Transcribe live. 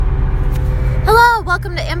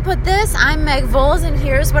welcome to Input This. I'm Meg Voles, and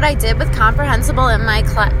here's what I did with comprehensible input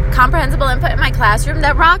in my classroom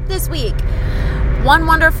that rocked this week. One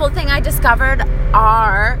wonderful thing I discovered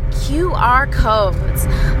are QR codes.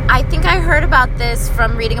 I think I heard about this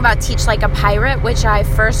from reading about Teach Like a Pirate, which I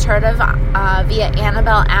first heard of via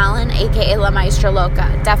Annabelle Allen, aka La Maestra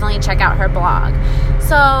Loca. Definitely check out her blog.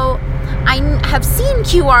 So I have seen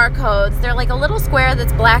QR codes. They're like a little square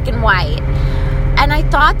that's black and white. And I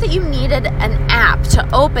thought that you needed an app to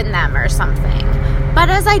open them or something.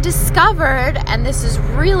 But as I discovered, and this is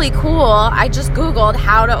really cool, I just Googled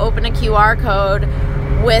how to open a QR code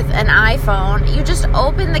with an iPhone. You just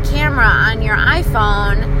open the camera on your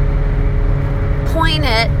iPhone, point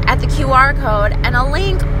it at the QR code, and a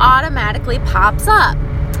link automatically pops up.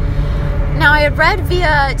 Now, I had read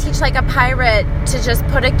via Teach Like a Pirate to just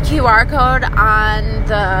put a QR code on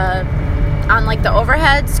the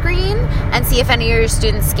overhead screen and see if any of your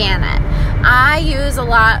students scan it. I use a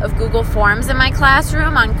lot of Google Forms in my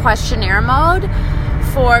classroom on questionnaire mode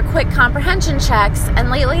for quick comprehension checks, and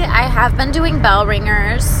lately I have been doing bell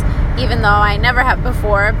ringers, even though I never have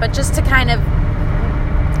before, but just to kind of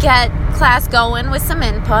get class going with some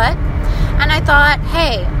input. And I thought,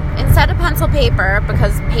 hey, instead of pencil paper,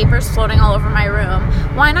 because paper's floating all over my room,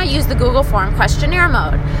 why not use the Google Form questionnaire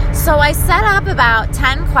mode? So I set up about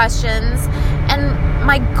 10 questions, and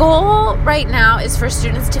my goal right now is for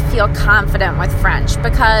students to feel confident with French,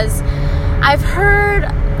 because I've heard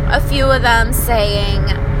a few of them saying,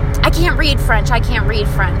 I can't read French.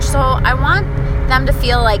 So I want them to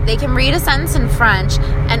feel like they can read a sentence in French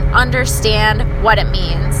and understand what it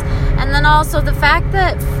means. And then also the fact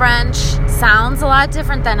that French sounds a lot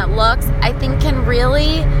different than it looks, I think can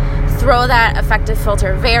really throw that affective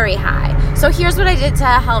filter very high. So here's what I did to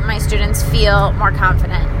help my students feel more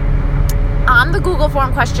confident. On the Google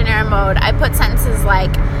Form questionnaire mode, I put sentences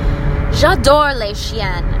like, J'adore les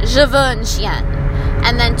chiens, je veux un chien.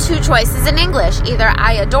 And then 2 choices in English. Either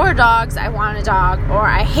I adore dogs, I want a dog, or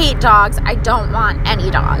I hate dogs, I don't want any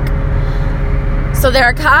dog. So there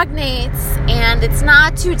are cognates, and it's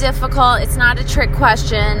not too difficult. It's not a trick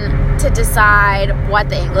question to decide what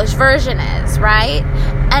the English version is, right?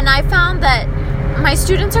 And I found that my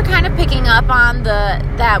students are kind of picking up on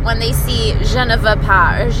that when they see je ne veux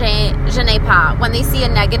pas or je n'ai pas, when they see a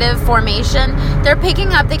negative formation, they're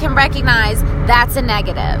picking up, they can recognize that's a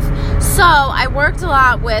negative. So I worked a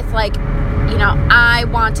lot with I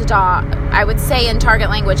want a dog. I would say in target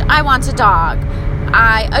language, I want a dog.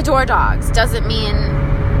 I adore dogs. Doesn't mean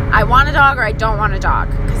I want a dog or I don't want a dog,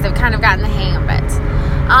 because they've kind of gotten the hang of it.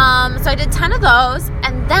 So I did 10 of those,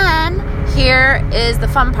 and then here is the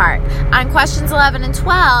fun part. On questions 11 and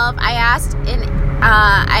 12, I asked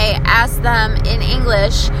them in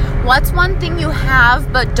English, what's one thing you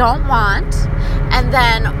have but don't want? And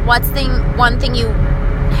then what's one thing you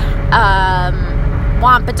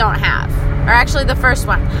want but don't have? Or actually the first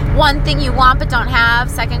one thing you want but don't have.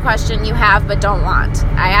 Second question, you have but don't want.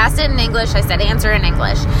 I asked it in English. I said answer in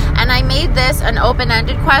English. And I made this an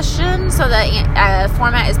open-ended question, so the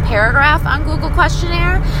format is paragraph on Google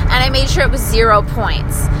Questionnaire. And I made sure it was 0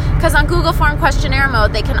 points. Because on Google Form questionnaire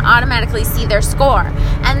mode, they can automatically see their score.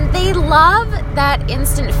 And they love that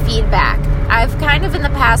instant feedback. I've kind of in the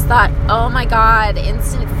past thought, oh my God,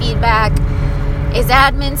 instant feedback is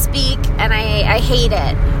admin speak, and I hate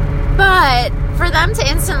it. But for them to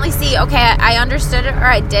instantly see, okay, I understood it or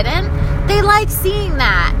I didn't, they like seeing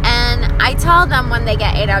that. And I tell them when they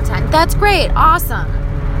get 8 out of 10, that's great, awesome.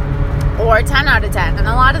 Or 10 out of 10. And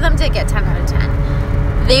a lot of them did get 10 out of 10.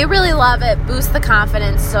 They really love it, boost the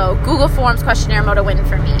confidence. So Google Forms questionnaire mode a win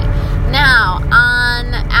for me. Now,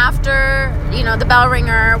 after the bell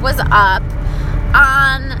ringer was up,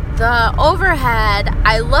 on the overhead,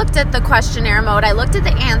 I looked at the questionnaire mode. I looked at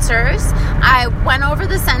the answers. I went over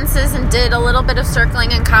the sentences and did a little bit of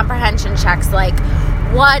circling and comprehension checks, like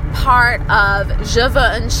what part of je veux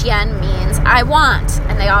un chien means I want.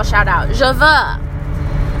 And they all shout out, je veux.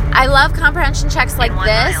 I love comprehension checks like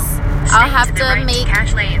this. I'll have to make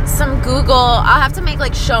I'll have to make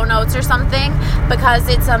like show notes or something, because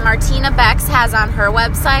it's a Martina Bex has on her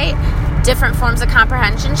website different forms of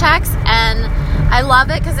comprehension checks, and I love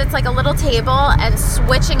it because it's like a little table, and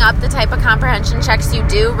switching up the type of comprehension checks you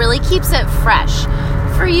do really keeps it fresh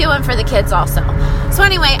for you and for the kids also. So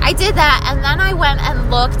anyway, I did that, and then I went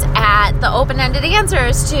and looked at the open-ended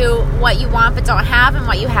answers to what you want but don't have and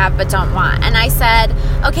what you have but don't want. And I said,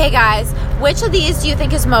 okay guys, which of these do you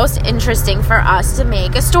think is most interesting for us to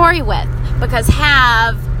make a story with? Because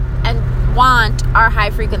have and want are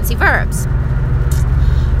high frequency verbs.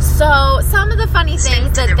 So some of the funny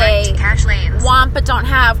things that they want but don't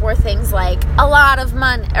have were things like a lot of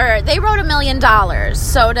money, or they wrote $1 million.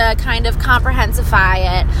 So to kind of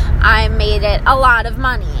comprehensify it, I made it a lot of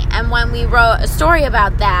money. And when we wrote a story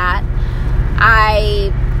about that,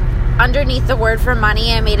 underneath the word for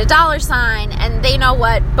money, I made a $sign, and they know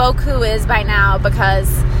what Boku is by now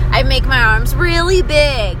because I make my arms really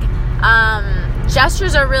big.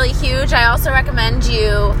 Gestures are really huge. I also recommend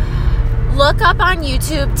you look up on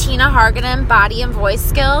YouTube Tina Hargaden Body and Voice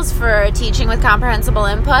Skills for teaching with comprehensible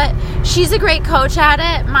input. She's a great coach at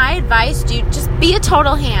it. My advice, just be a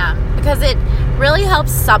total ham because it really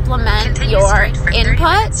helps supplement your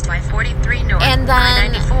input. And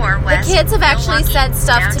then the kids have actually said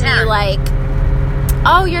stuff to me like,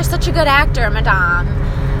 "Oh, you're such a good actor, madame."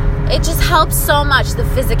 It just helps so much, the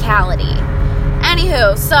physicality.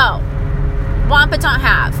 Anywho, so want but don't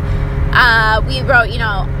have. We wrote,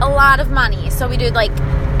 a lot of money. So we did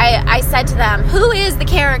I said to them, who is the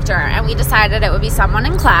character? And we decided it would be someone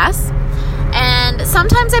in class. And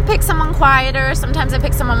sometimes I pick someone quieter, sometimes I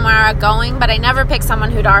pick someone more outgoing, but I never pick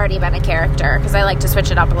someone who'd already been a character because I like to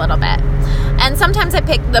switch it up a little bit. And sometimes I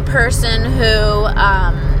pick the person who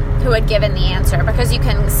had given the answer, because you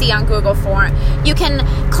can see on Google Form, you can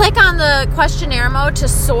click on the questionnaire mode to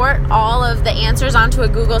sort all of the answers onto a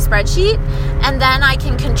Google spreadsheet, and then I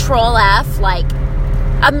can Control F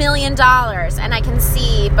 $1 million, and I can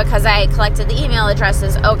see, because I collected the email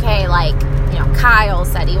addresses, okay, Kyle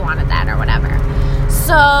said he wanted that or whatever.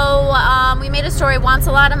 So we made a story, wants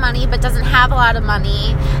a lot of money but doesn't have a lot of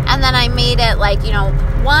money, and then I made it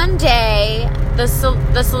one day the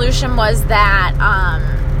solution was that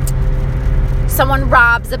someone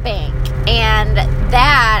robs a bank, and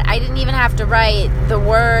that I didn't even have to write the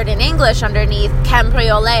word in English underneath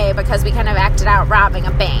cambriolé because we kind of acted out robbing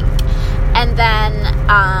a bank. And then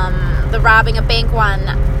the robbing a bank one,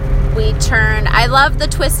 I love the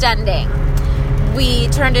twist ending. We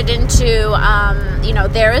turned it into,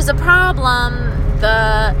 there is a problem.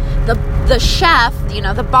 The chef,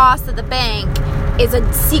 the boss of the bank, is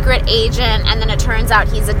a secret agent, and then it turns out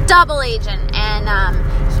he's a double agent, and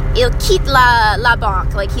il quitte la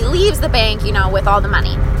banque, he leaves the bank, with all the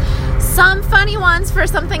money. Some funny ones for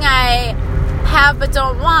something I have but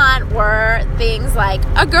don't want were things like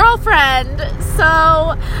a girlfriend. So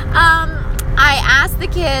I asked the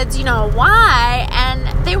kids, why,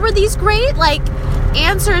 and they were these great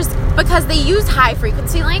answers because they use high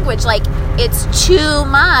frequency language. It's too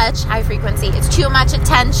much high frequency, it's too much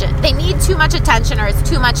attention, they need too much attention, or it's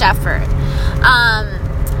too much effort.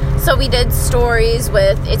 So we did stories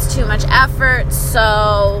with it's too much effort.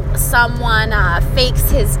 So someone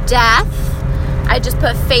fakes his death. I just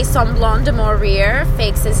put fait semblant de mourir,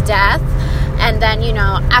 fakes his death. And then,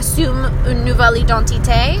 assume une nouvelle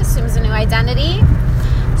identité, assumes a new identity.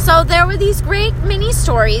 So there were these great mini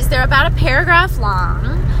stories. They're about a paragraph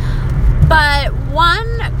long. But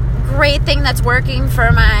one great thing that's working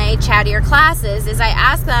for my chattier classes is I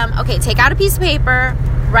ask them, okay, take out a piece of paper,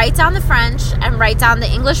 write down the French, and write down the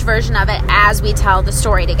English version of it as we tell the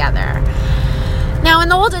story together. Now, in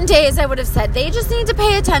the olden days, I would have said they just need to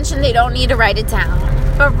pay attention. They don't need to write it down.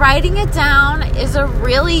 But writing it down is a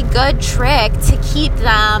really good trick to keep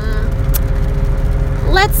them,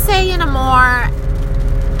 let's say, in a more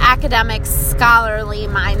academic, scholarly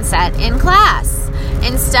mindset in class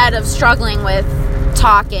instead of struggling with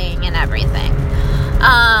talking and everything.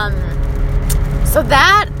 So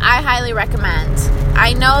that I highly recommend.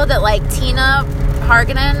 I know that Tina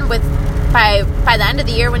Hargaden, by the end of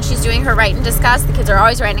the year when she's doing her write and discuss, the kids are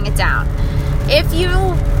always writing it down. If you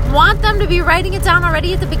want them to be writing it down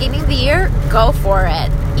already at the beginning of the year, go for it.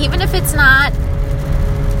 Even if it's not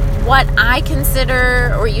what I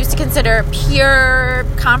consider or used to consider pure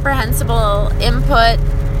comprehensible input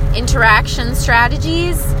interaction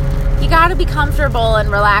strategies, you got to be comfortable and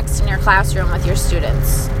relaxed in your classroom with your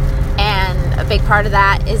students. And a big part of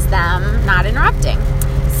that is them not interrupting.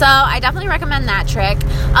 So I definitely recommend that trick.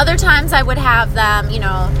 Other times I would have them,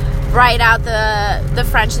 write out the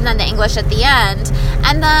French and then the English at the end.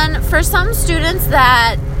 And then for some students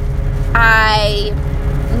that I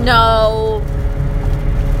know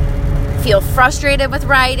feel frustrated with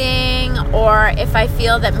writing, or if I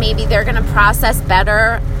feel that maybe they're going to process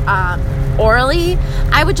better orally,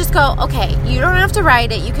 I would just go, okay, you don't have to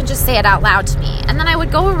write it, you can just say it out loud to me. And then I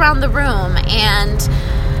would go around the room and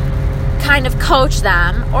kind of coach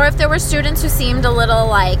them. Or if there were students who seemed a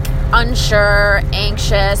little unsure,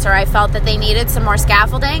 anxious, or I felt that they needed some more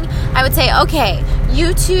scaffolding, I would say, okay,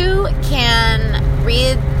 you two can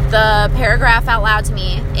read the paragraph out loud to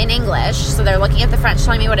me in English. So they're looking at the French,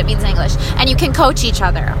 telling me what it means in English. And you can coach each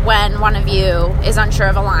other when one of you is unsure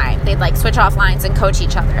of a line. They'd like switch off lines and coach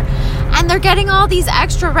each other. And they're getting all these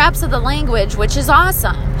extra reps of the language, which is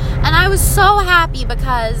awesome. And I was so happy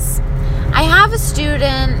because I have a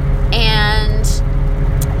student and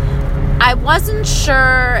I wasn't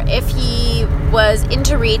sure if he was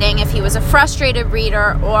into reading, if he was a frustrated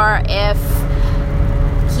reader, or if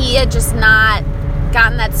he had just not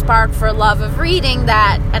gotten that spark for love of reading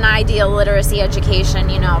that an ideal literacy education,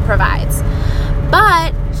 provides.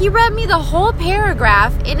 But he read me the whole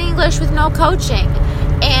paragraph in English with no coaching.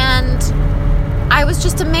 And I was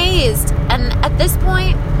just amazed. And at this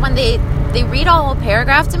point, when they read a whole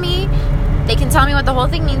paragraph to me, they can tell me what the whole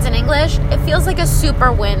thing means in English. It feels like a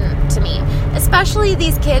super win to me, especially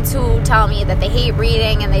these kids who tell me that they hate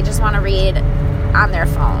reading and they just want to read on their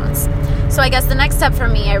phones. So I guess the next step for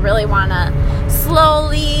me, I really want to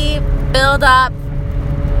slowly build up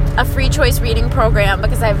a free choice reading program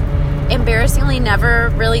because I've embarrassingly never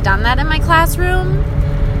really done that in my classroom.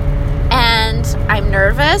 And I'm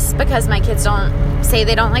nervous because my kids don't say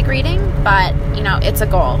they don't like reading, but it's a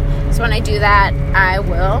goal. So when I do that, I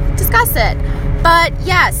will discuss it. But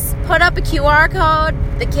yes, put up a QR code.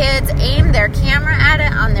 The kids aim their camera at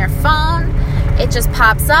it on their phone. It just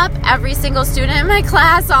pops up. Every single student in my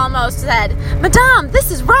class almost said, "Madame,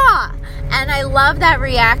 this is raw." And I love that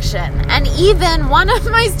reaction. And even one of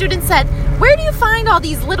my students said, "Where do you find all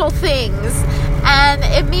these little things?" And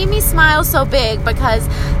it made me smile so big because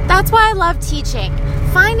that's why I love teaching.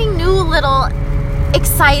 Finding new little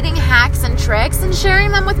exciting hacks and tricks and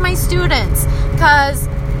sharing them with my students. Because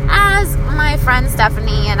as my friend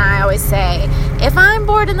Stephanie and I always say, if I'm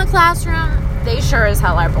bored in the classroom, they sure as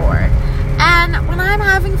hell are bored. And when I'm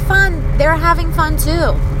having fun, they're having fun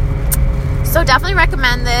too. So definitely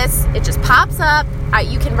recommend this. It just pops up.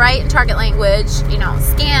 You can write in target language,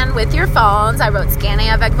 scan with your phones. I wrote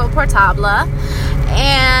scanner avec vos portables.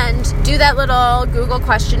 And do that little Google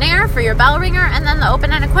questionnaire for your bell ringer, and then the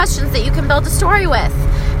open-ended questions that you can build a story with.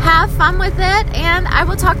 Have fun with it, and I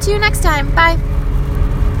will talk to you next time. Bye.